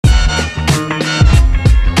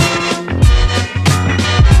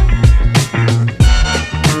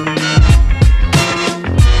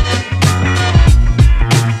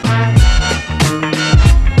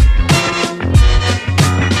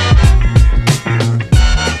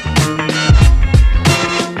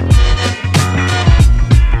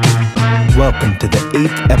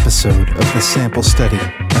8th episode of the Sample Study.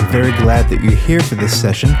 I'm very glad that you're here for this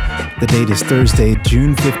session. The date is Thursday,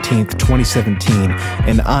 June 15th, 2017,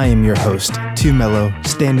 and I am your host, Too Mellow,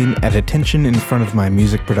 standing at attention in front of my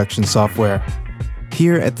music production software.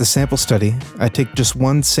 Here at the Sample Study, I take just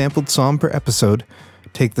one sampled song per episode,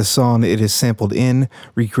 take the song it is sampled in,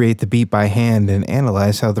 recreate the beat by hand, and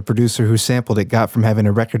analyze how the producer who sampled it got from having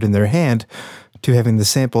a record in their hand to having the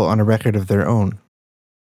sample on a record of their own.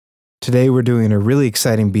 Today we're doing a really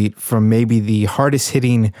exciting beat from maybe the hardest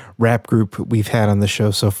hitting rap group we've had on the show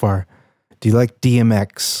so far. Do you like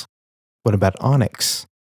DMX? What about Onyx?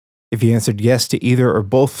 If you answered yes to either or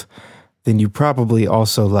both, then you probably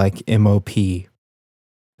also like M.O.P.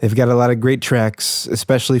 They've got a lot of great tracks,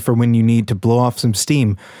 especially for when you need to blow off some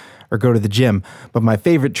steam or go to the gym, but my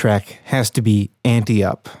favorite track has to be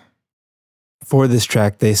Ante-Up. For this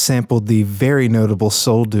track, they sampled the very notable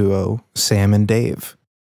soul duo, Sam and Dave.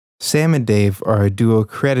 Sam and Dave are a duo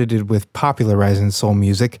credited with popularizing soul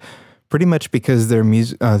music, pretty much because their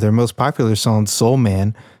most popular song, Soul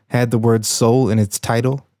Man, had the word soul in its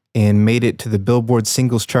title and made it to the Billboard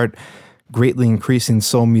singles chart, greatly increasing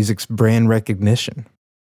soul music's brand recognition.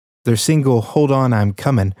 Their single, Hold On, I'm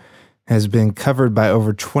Comin', has been covered by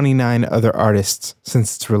over 29 other artists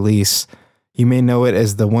since its release. You may know it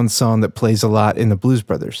as the one song that plays a lot in the Blues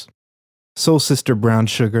Brothers. Soul Sister Brown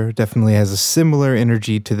Sugar definitely has a similar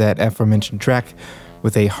energy to that aforementioned track,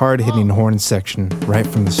 with a hard-hitting horn section right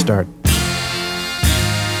from the start.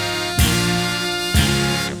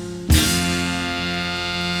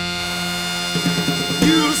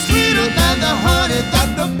 You sweeter than the honey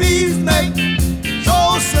that the bees make.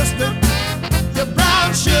 Soul Sister, your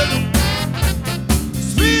brown sugar.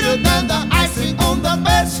 Sweeter than the icing on the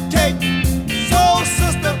best cake. Soul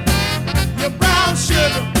Sister, your brown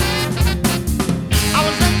sugar. I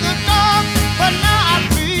was in the dark, but now I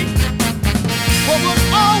see what was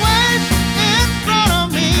always in front of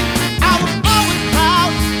me. I was always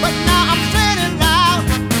proud, but now I'm standing loud.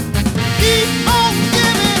 Keep on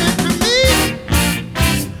giving it to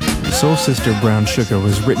me. Soul Sister Brown Sugar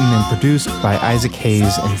was written and produced by Isaac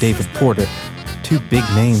Hayes and David Porter, two big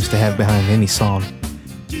names to have behind any song.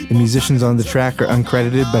 The musicians on the track are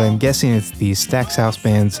uncredited, but I'm guessing it's the Stax House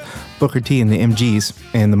Band's Booker T and the MGs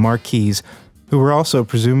and the Marquees, who were also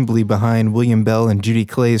presumably behind William Bell and Judy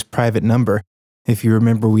Clay's Private Number. If you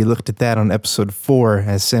remember, we looked at that on episode 4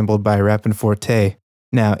 as sampled by Rappin' Forte.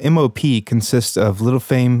 Now, M.O.P. consists of Little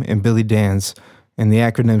Fame and Billy Danze, and the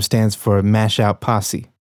acronym stands for Mash Out Posse.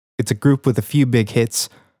 It's a group with a few big hits,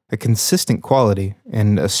 a consistent quality,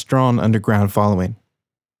 and a strong underground following.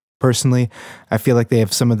 Personally, I feel like they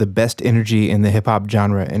have some of the best energy in the hip-hop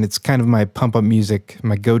genre, and it's kind of my pump-up music,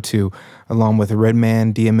 my go-to, along with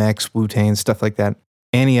Redman, DMX, Wu-Tang, stuff like that.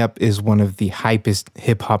 Ante-Up is one of the hypest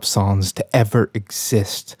hip-hop songs to ever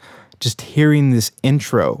exist. Just hearing this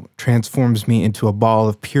intro transforms me into a ball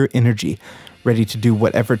of pure energy, ready to do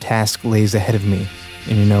whatever task lays ahead of me.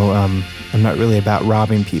 And I'm not really about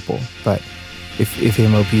robbing people, but if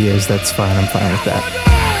M.O.P. is, that's fine, I'm fine with that.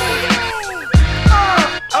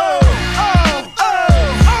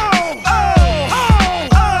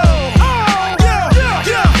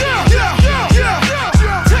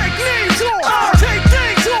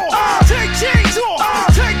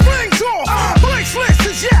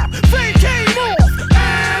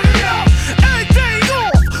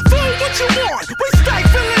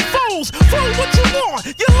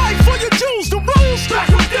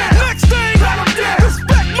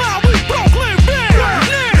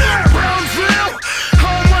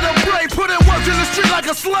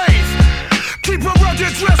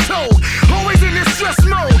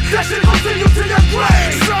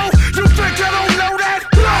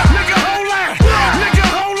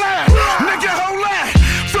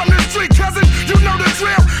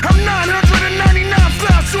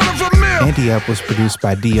 Ante-Up was produced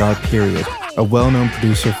by Dr. Period, a well-known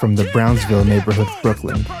producer from the Brownsville neighborhood of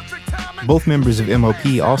Brooklyn. Both members of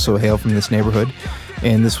M.O.P. also hail from this neighborhood,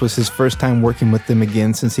 and this was his first time working with them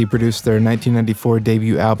again since he produced their 1994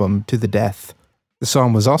 debut album, To the Death. The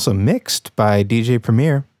song was also mixed by DJ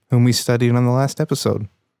Premier, whom we studied on the last episode.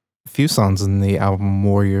 A few songs in the album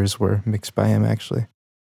Warriors were mixed by him, actually.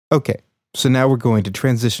 Okay, so now we're going to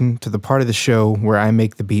transition to the part of the show where I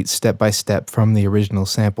make the beat step by step from the original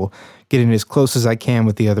sample, getting as close as I can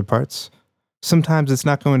with the other parts. Sometimes it's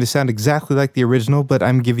not going to sound exactly like the original, but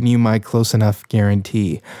I'm giving you my close enough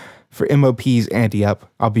guarantee. For M.O.P.'s Ante-Up,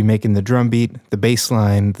 I'll be making the drum beat, the bass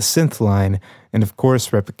line, the synth line, and of course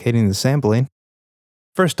replicating the sampling.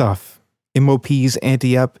 First off, M.O.P.'s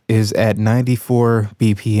Ante-Up is at 94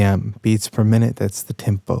 BPM, beats per minute, that's the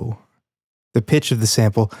tempo. The pitch of the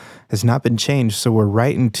sample has not been changed, so we're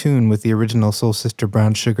right in tune with the original Soul Sister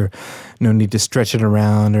Brown Sugar. No need to stretch it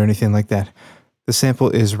around or anything like that. The sample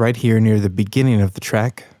is right here near the beginning of the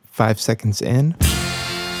track, 5 seconds in.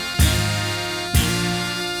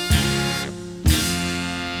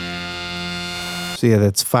 So yeah,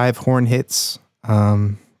 that's 5 horn hits,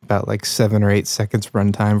 about like 7 or 8 seconds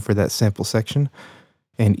runtime for that sample section.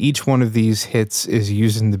 And each one of these hits is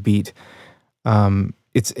using the beat.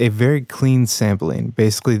 It's a very clean sampling.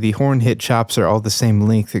 Basically, the horn hit chops are all the same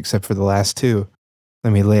length except for the last 2.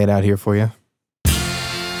 Let me lay it out here for you.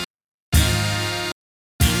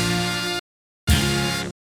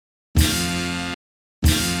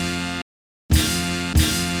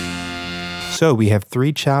 So we have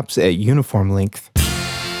 3 chops at uniform length,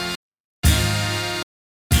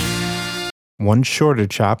 1 shorter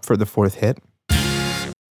chop for the 4th hit,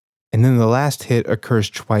 and then the last hit occurs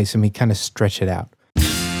twice and we kind of stretch it out.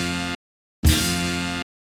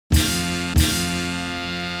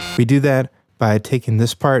 We do that by taking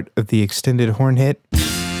this part of the extended horn hit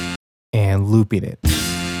and looping it.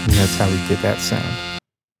 And that's how we get that sound.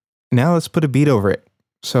 Now let's put a beat over it.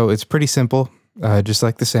 So it's pretty simple, just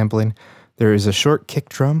like the sampling. There is a short kick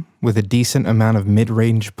drum with a decent amount of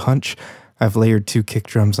mid-range punch. I've layered 2 kick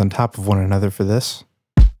drums on top of one another for this.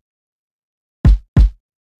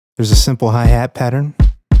 There's a simple hi-hat pattern,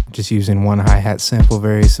 just using 1 hi-hat sample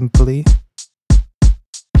very simply.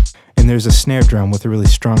 And there's a snare drum with a really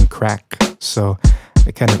strong crack, so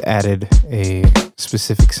I kind of added a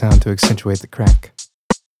specific sound to accentuate the crack.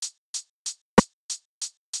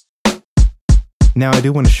 Now I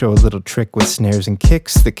do want to show a little trick with snares and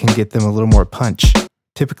kicks that can get them a little more punch.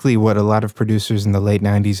 Typically what a lot of producers in the late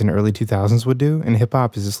 90s and early 2000s would do in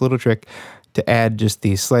hip-hop is this little trick to add just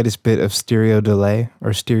the slightest bit of stereo delay,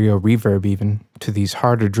 or stereo reverb even, to these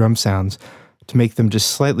harder drum sounds to make them just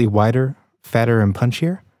slightly wider, fatter, and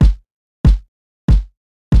punchier.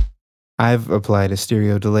 I've applied a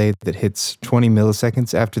stereo delay that hits 20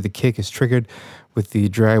 milliseconds after the kick is triggered with the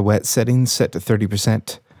dry-wet settings set to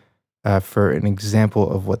 30%. For an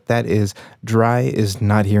example of what that is, dry is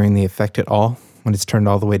not hearing the effect at all when it's turned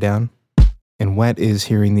all the way down, and wet is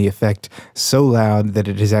hearing the effect so loud that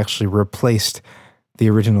it has actually replaced the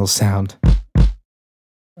original sound.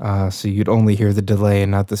 So you'd only hear the delay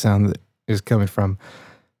and not the sound that is coming from.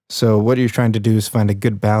 So what you're trying to do is find a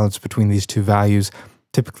good balance between these 2 values,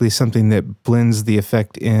 typically something that blends the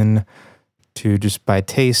effect in to just by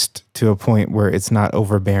taste to a point where it's not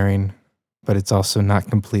overbearing, but it's also not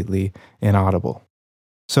completely inaudible.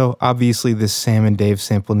 So obviously this Sam and Dave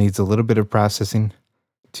sample needs a little bit of processing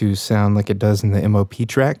to sound like it does in the M.O.P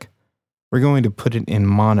track. We're going to put it in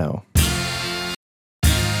mono.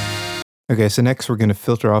 Okay, so next we're going to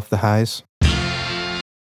filter off the highs.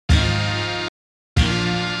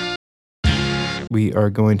 We are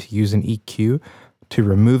going to use an EQ to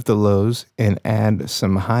remove the lows and add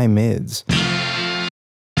some high mids.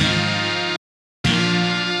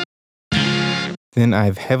 Then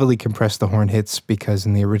I've heavily compressed the horn hits because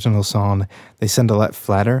in the original song, they sound a lot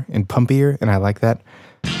flatter and pumpier, and I like that.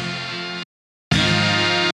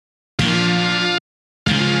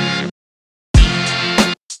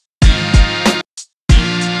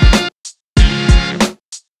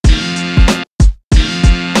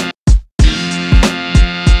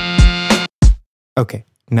 Okay,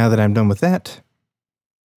 now that I'm done with that,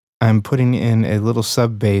 I'm putting in a little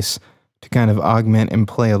sub bass to kind of augment and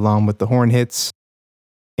play along with the horn hits.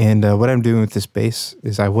 And what I'm doing with this bass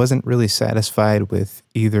is I wasn't really satisfied with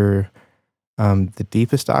either the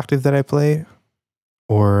deepest octave that I play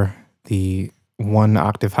or the 1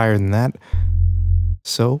 octave higher than that.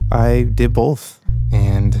 So I did both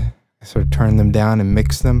and I sort of turned them down and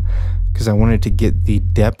mixed them because I wanted to get the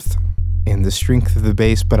depth and the strength of the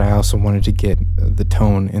bass, but I also wanted to get the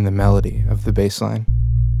tone and the melody of the bass line.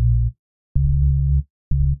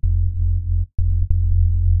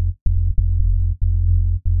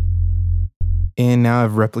 And now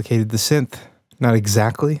I've replicated the synth. Not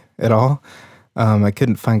exactly at all. I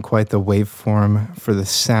couldn't find quite the waveform for the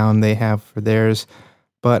sound they have for theirs,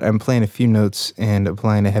 but I'm playing a few notes and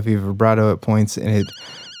applying a heavy vibrato at points, and it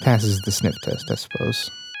passes the sniff test, I suppose.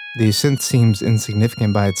 The synth seems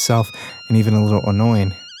insignificant by itself and even a little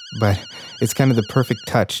annoying, but it's kind of the perfect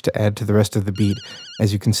touch to add to the rest of the beat.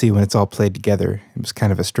 As you can see, when it's all played together, it was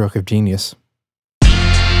kind of a stroke of genius.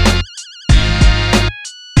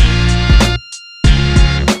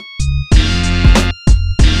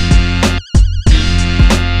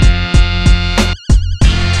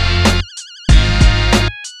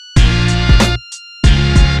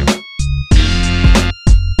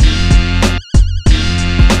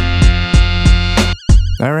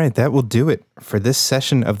 All right, that will do it for this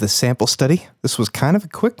session of the sample study. This was kind of a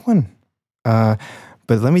quick one. But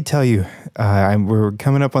let me tell you, we're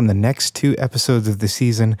coming up on the next 2 episodes of the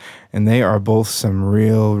season, and they are both some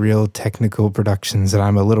real technical productions that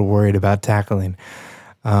I'm a little worried about tackling.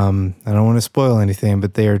 I don't want to spoil anything,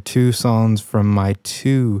 but they are 2 songs from my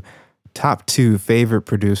top 2 favorite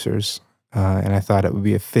producers, and I thought it would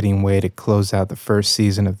be a fitting way to close out the first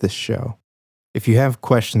season of this show. If you have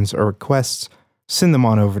questions or requests, send them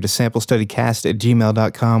on over to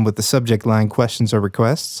samplestudycast@gmail.com with the subject line questions or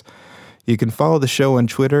requests. You can follow the show on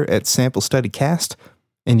Twitter at samplestudycast,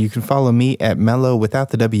 and you can follow me at Mellow without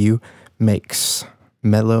the W Makes.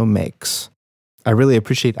 Mellow Makes. I really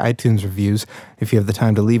appreciate iTunes reviews. If you have the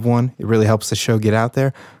time to leave one, it really helps the show get out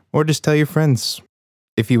there, or just tell your friends.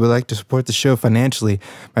 If you would like to support the show financially,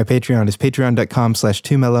 my Patreon is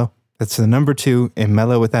patreon.com/2mellow. That's the number 2 and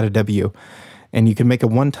Mellow without a W. And you can make a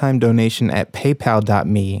one-time donation at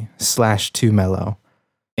paypal.me/2mellow.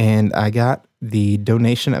 And I got the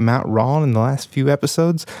donation amount wrong in the last few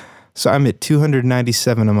episodes, so I'm at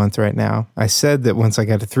 $297 a month right now. I said that once I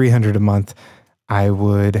got to $300 a month, I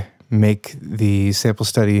would make the sample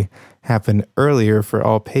study happen earlier for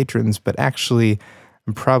all patrons, but actually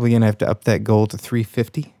I'm probably going to have to up that goal to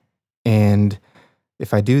 $350. And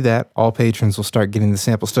if I do that, all patrons will start getting the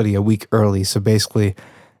sample study a week early. So basically,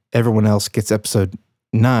 everyone else gets episode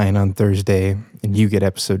 9 on Thursday, and you get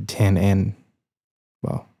episode 10, and,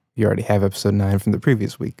 well, you already have episode 9 from the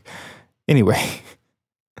previous week. Anyway,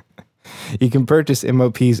 you can purchase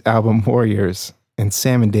M.O.P's album Warriors and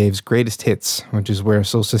Sam and Dave's Greatest Hits, which is where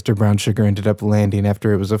Soul Sister Brown Sugar ended up landing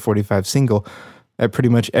after it was a 45 single, at pretty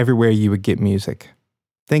much everywhere you would get music.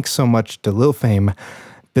 Thanks so much to Lil Fame,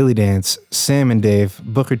 Billy Dance, Sam and Dave,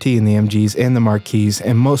 Booker T and the MGs, and the Marquis,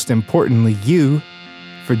 and most importantly, you,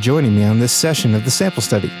 for joining me on this session of the sample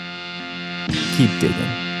study. Keep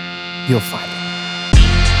digging. You'll find it.